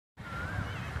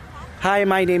Hi,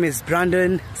 my name is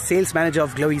Brandon, sales manager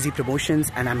of Glow Easy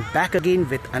Promotions, and I'm back again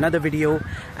with another video.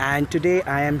 And today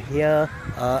I am here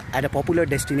at a popular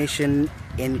destination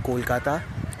in Kolkata,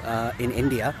 in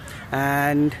India,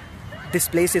 and this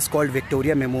place is called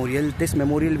Victoria Memorial. This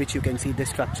memorial, which you can see,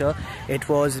 this structure, it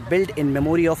was built in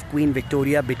memory of Queen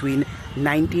Victoria between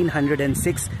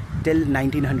 1906 till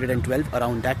 1912,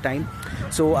 around that time.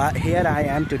 So here I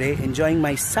am today enjoying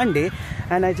my Sunday,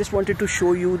 and I just wanted to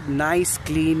show you nice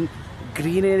clean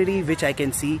greenery which I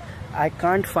can see. I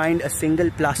can't find a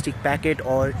single plastic packet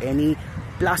or any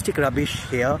plastic rubbish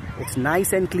here. It's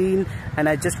nice and clean, and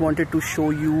I just wanted to show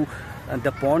you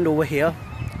the pond over here.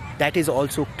 That is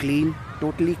also clean,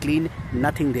 totally clean,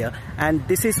 nothing there. And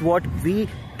this is what we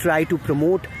try to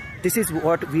promote. This is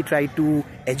what we try to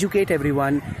educate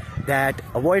everyone, that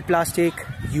avoid plastic,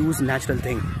 use natural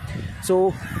thing.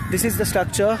 So this is the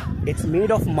structure. It's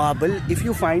made of marble. If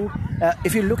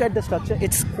you look at the structure,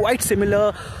 it's quite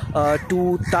similar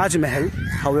to Taj Mahal.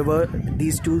 However,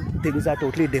 these two things are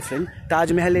totally different.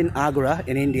 Taj Mahal in Agra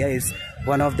in India is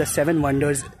one of the 7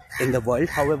 wonders in the world.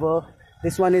 However,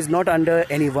 this one is not under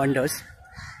any wonders.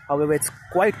 However, it's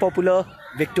quite popular.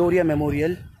 Victoria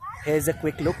Memorial. Here's a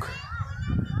quick look.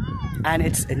 And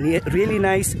it's really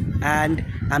nice, and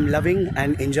I'm loving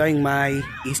and enjoying my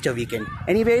Easter weekend.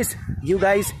 Anyways, you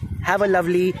guys have a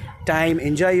lovely time,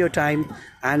 enjoy your time,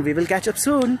 and we will catch up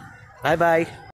soon. Bye bye.